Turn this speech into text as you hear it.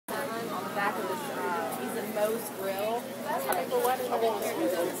Moe's Grill. Oh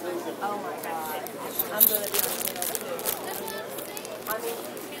my God. I'm going to be on the too. I mean,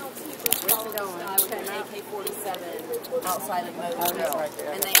 where's it going? Loaded AK47 outside of Moe's Grill.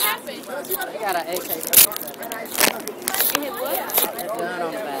 And they asked me for I got an AK47. A gun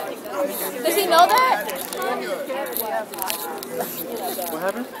on the back. Does he know that? What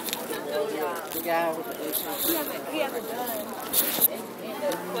happened? The guy with the AK47. He has a gun.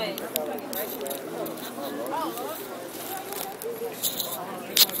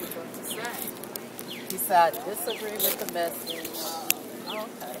 He said, I disagree with the message. Oh,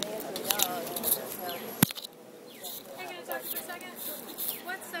 okay. Hey, can I talk to you for a second?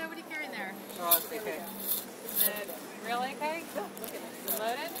 What are you carrying there? Oh, it's okay. The real AK?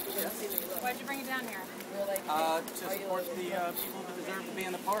 Loaded? Why'd you bring it down here? To support the people who deserve to be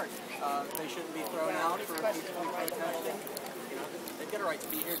in the park. They shouldn't be thrown out for peacefully protesting. You know, they've got a right to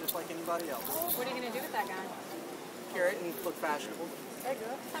be here just like anybody else. What are you going to do with that gun? Carry it and look fashionable. Tell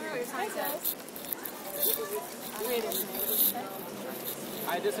me what your sign says.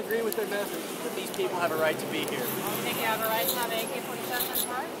 I disagree with their message, but these people have a right to be here. You think you have a right to have an AK-47 in the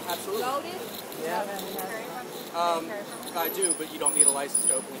park? Absolutely. Loaded? Yeah. Carry from? I do, but you don't need a license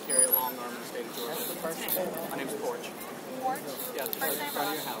to openly carry a long arm in the state of Georgia. My name's Porch. Porch? Yeah, it's right in front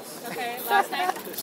of your house. Okay, last name?